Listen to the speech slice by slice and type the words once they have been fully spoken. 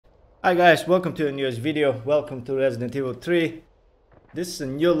Hi guys, welcome to a newest video. Welcome to Resident Evil 3. This is a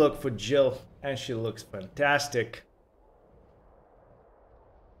new look for Jill and she looks fantastic.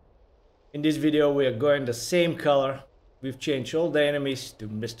 In this video we are going the same color. We've changed all the enemies to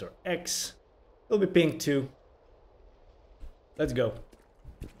MR.X. It'll be pink too. Let's go.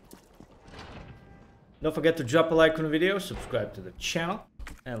 Don't forget to drop a like on the video, subscribe to the channel,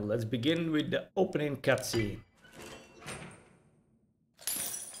 and let's begin with the opening cutscene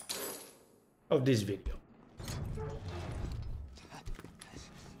of this video.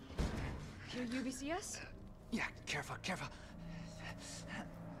 Your UBCS? Yeah, careful.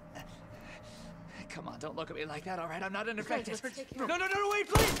 Come on, don't look at me like that, all right? I'm not infected. No, wait,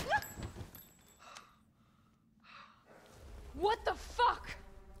 please! What the fuck?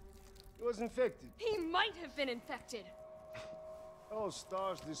 He was infected. He might have been infected. Oh,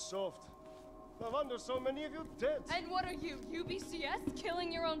 stars, this soft. No wonder so many of you dead. And what are you, UBCS?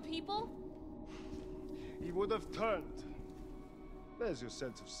 Killing your own people? He would have turned. There's your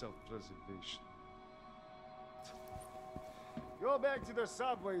sense of self-preservation. Go back to the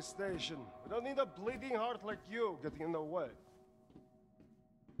subway station. We don't need a bleeding heart like you getting in the way.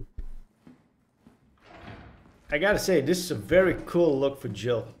 I gotta say, this is a very cool look for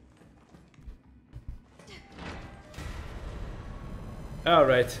Jill.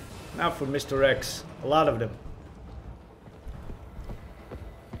 Alright, now for MR.X. A lot of them.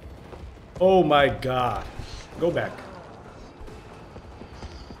 Oh my god. Go back.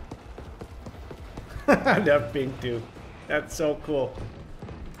 They're pink too. That's so cool.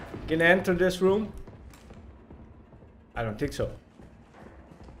 Can I enter this room? I don't think so.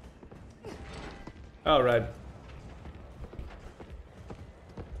 Alright.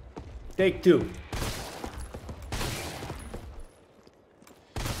 Take two.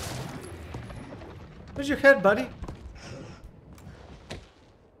 Where's your head, buddy?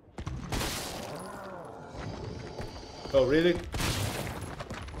 Oh, really?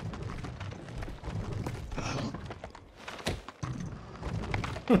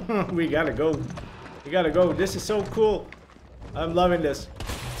 We gotta go. We gotta go. This is so cool. I'm loving this.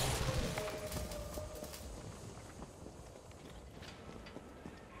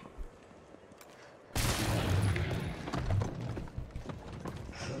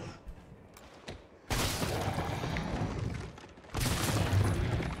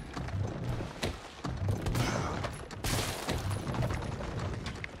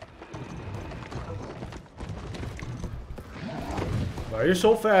 Why are you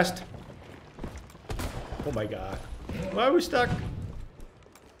so fast? Oh my god. Why are we stuck?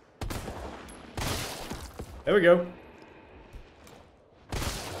 There we go.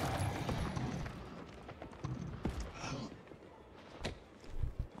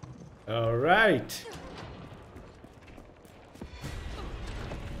 All right.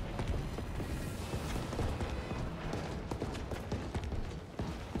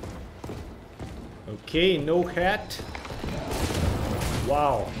 Okay, no hat.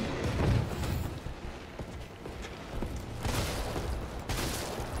 Wow.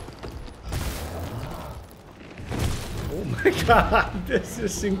 Oh my god, this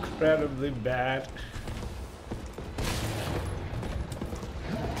is incredibly bad.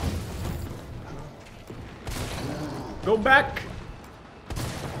 Go back.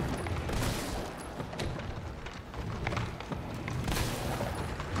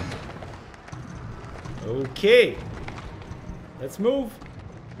 Okay. Let's move.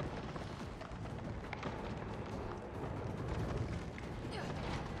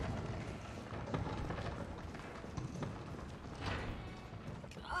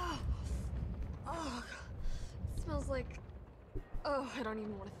 Oh, smells like... Oh, I don't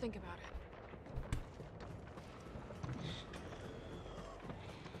even want to think about it.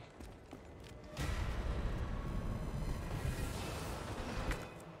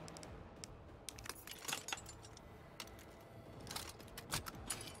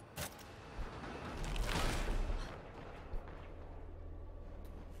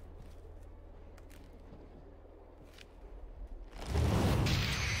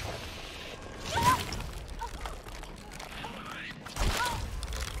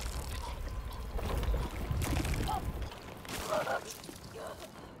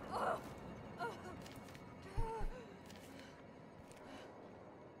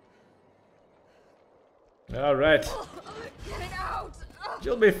 All right. Get it out!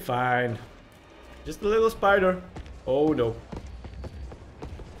 You'll be fine. Just a little spider. Oh no.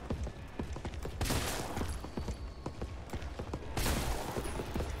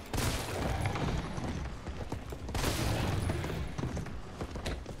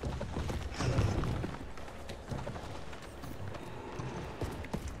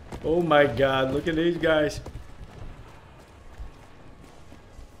 Oh my god, look at these guys.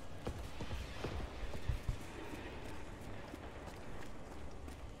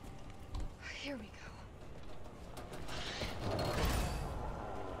 Here we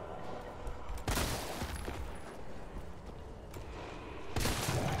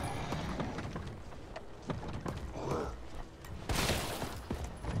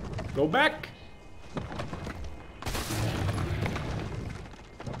Go back.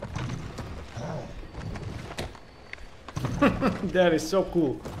 That is so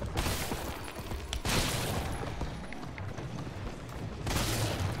cool.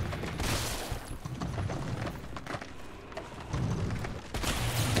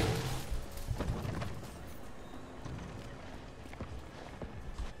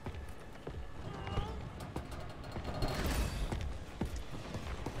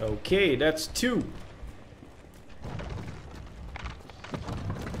 Okay, that's 2.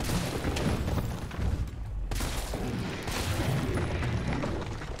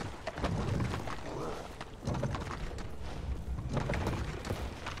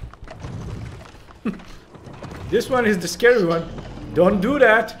 This one is the scary one. Don't do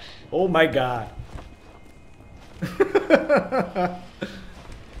that. Oh my god.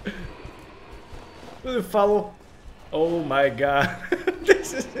 Will you follow? Oh my god.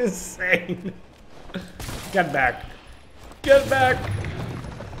 This is insane. Get back. Get back.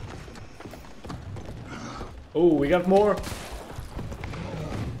 Oh, we got more.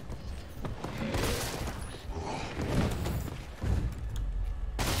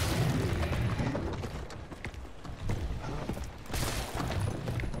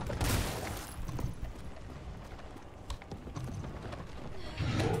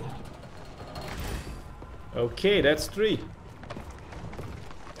 Okay, that's 3.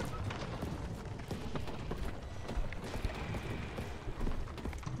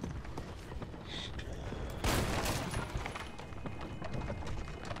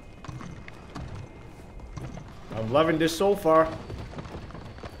 I'm loving this so far.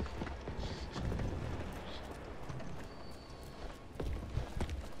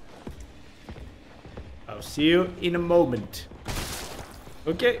 I'll see you in a moment.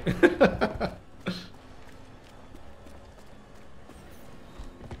 Okay.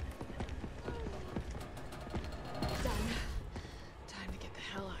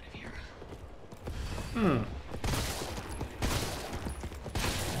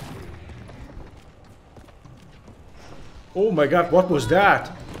 Oh my god, what was that?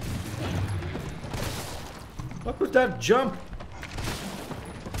 What was that jump?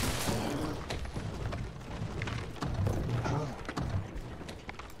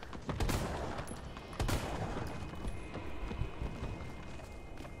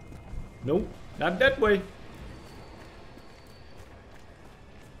 Nope, not that way.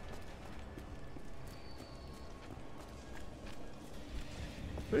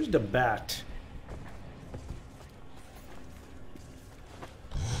 Where's the bat?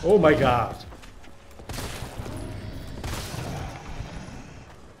 Oh my god.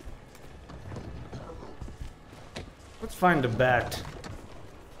 Let's find the bat.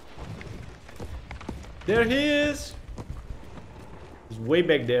 There he is. He's way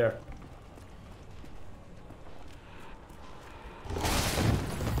back there.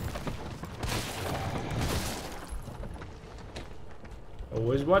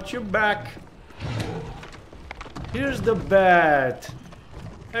 Always watch your back. Here's the bat.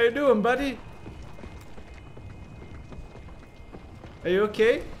 How you doing, buddy? Are you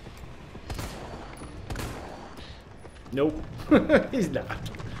okay? Nope. He's not.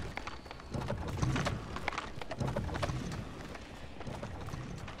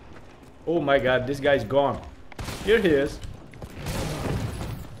 Oh my god, this guy's gone. Here he is.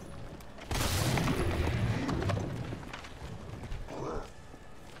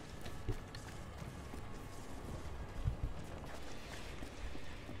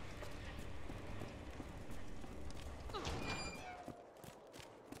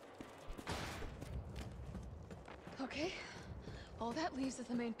 Okay. All that leaves is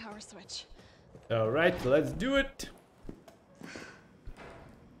the main power switch. Alright, let's do it.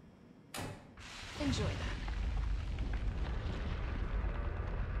 Enjoy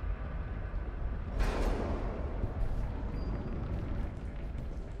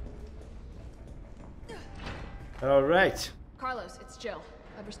that. Alright. Carlos, it's Jill.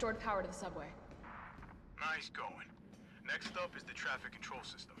 I've restored power to the subway. Nice going. Next up is the traffic control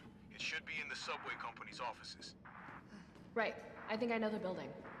system. It should be in the subway company's offices. Right. I think I know the building.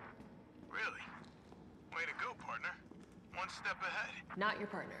 Really? Way to go, partner. One step ahead. Not your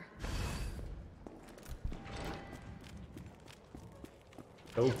partner.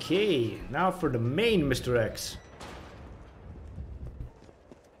 Okay, now for the main Mr.X.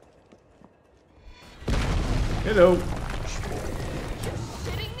 Hello.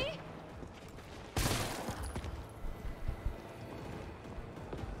 Kidding me?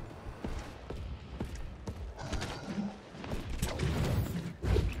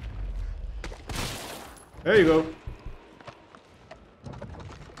 There you go.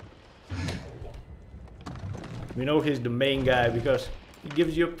 We know he's the main guy because he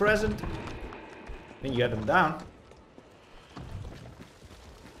gives you a present. Then you get him down.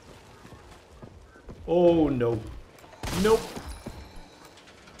 Oh no. Nope.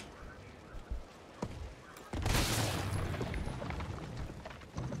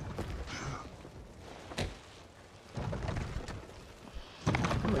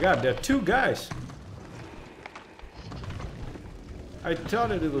 Oh my god, there are two guys. I thought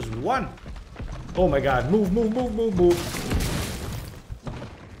that it was one. Oh my god, move, move, move, move, move.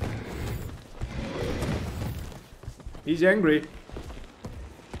 He's angry.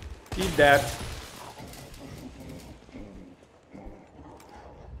 Eat that.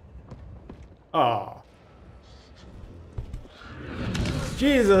 Oh.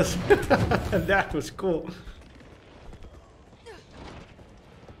 Jesus. That was cool.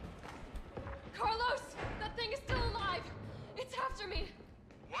 Carlos! That thing is still alive! It's after me!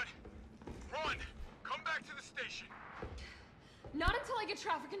 What? Run! Come back to the station. Not until I get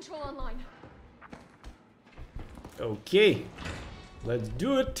traffic control online. Okay. Let's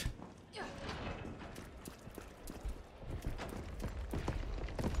do it.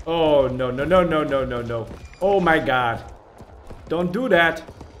 Oh no no no no no no no. Oh my god. Don't do that.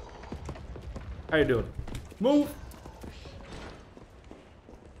 How you doing? Move.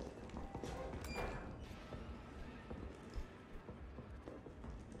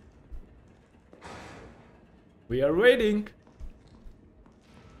 We are waiting.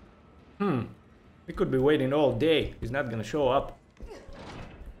 We could be waiting all day. He's not gonna show up.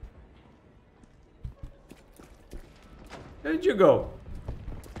 Where did you go?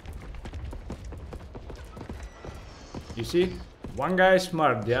 You see? One guy is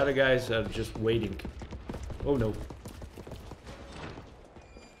smart, the other guys are just waiting. Oh no.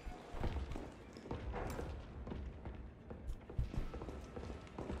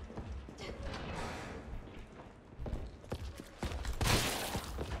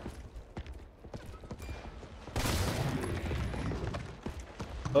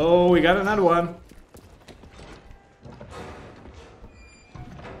 Oh, we got another one.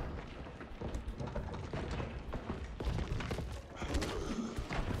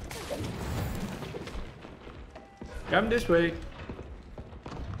 Come this way.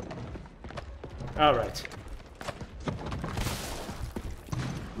 All right.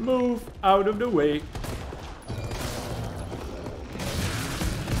 Move out of the way.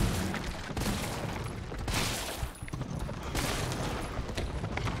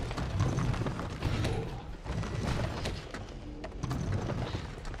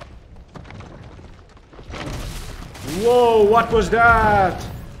 Whoa, what was that?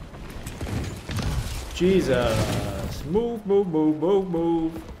 Jesus. Move, move, move, move,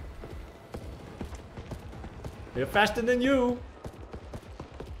 move. We're faster than you.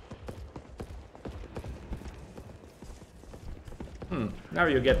 Now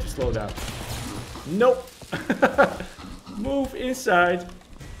you get to slow down. Nope. Move inside.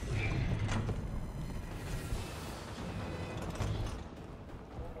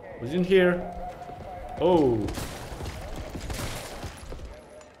 Who's in here? Oh.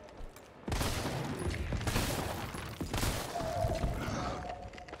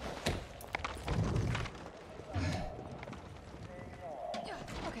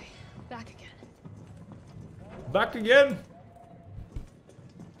 Okay, back again. Back again.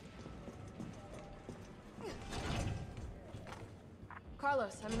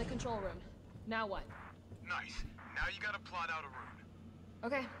 Carlos, I'm in the control room. Now what? Nice. Now you gotta plot out a route.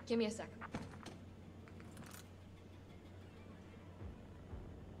 Okay, give me a sec.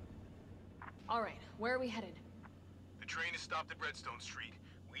 Alright, where are we headed? The train is stopped at Redstone Street.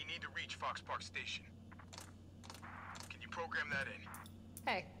 We need to reach Fox Park Station. Can you program that in?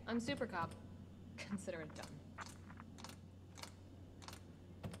 Hey, I'm Super Cop. Consider it done.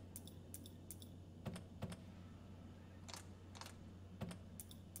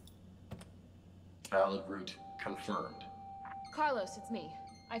 Valid route confirmed. Carlos, it's me.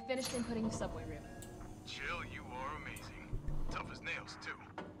 I finished inputting the subway route. Chill, you are amazing. Tough as nails,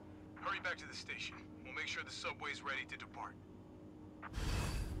 too. Hurry back to the station. We'll make sure the subway's ready to depart.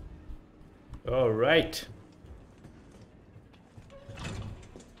 All right.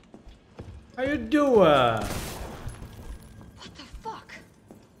 How you doing? What the fuck?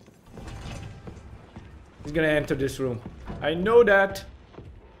 He's gonna enter this room. I know that.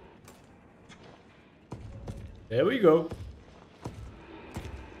 There we go.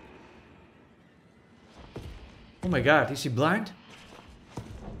 Oh my god, is he blind?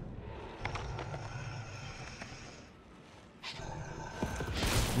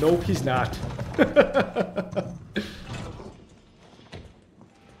 Nope, he's not.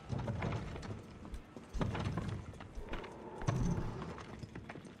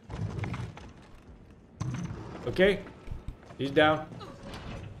 Okay, he's down.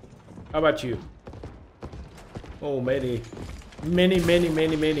 How about you? Oh, many.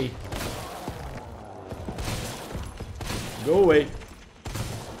 Go away.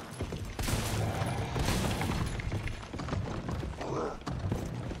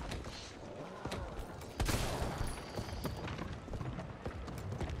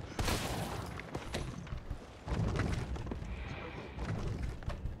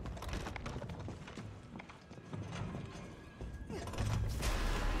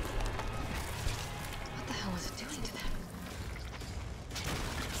 What the hell was it doing to them?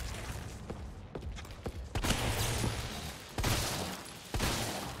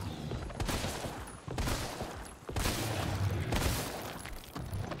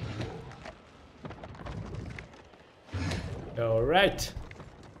 All right.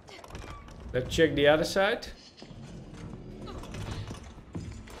 Let's check the other side.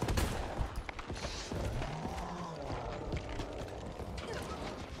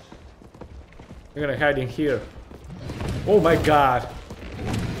 We're gonna hide in here. Oh my god.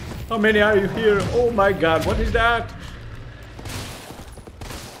 How many are you here? Oh my god, what is that?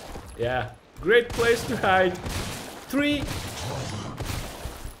 Yeah, great place to hide. 3.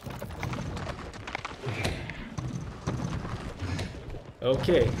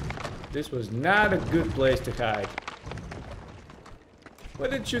 Okay, this was not a good place to hide. Why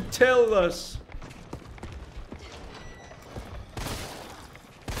didn't you tell us?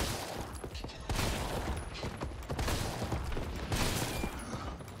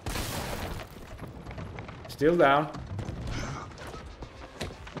 Still down.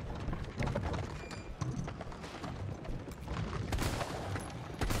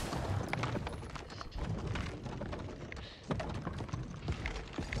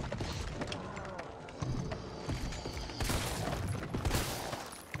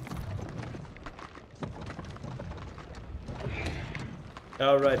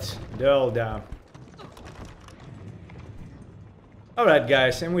 Alright, they're all down. Alright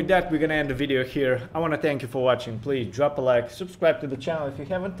guys, and with that we're gonna end the video here. I wanna thank you for watching. Please drop a like, subscribe to the channel if you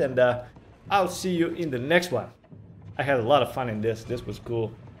haven't, and I'll see you in the next one. I had a lot of fun in this. This was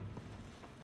cool.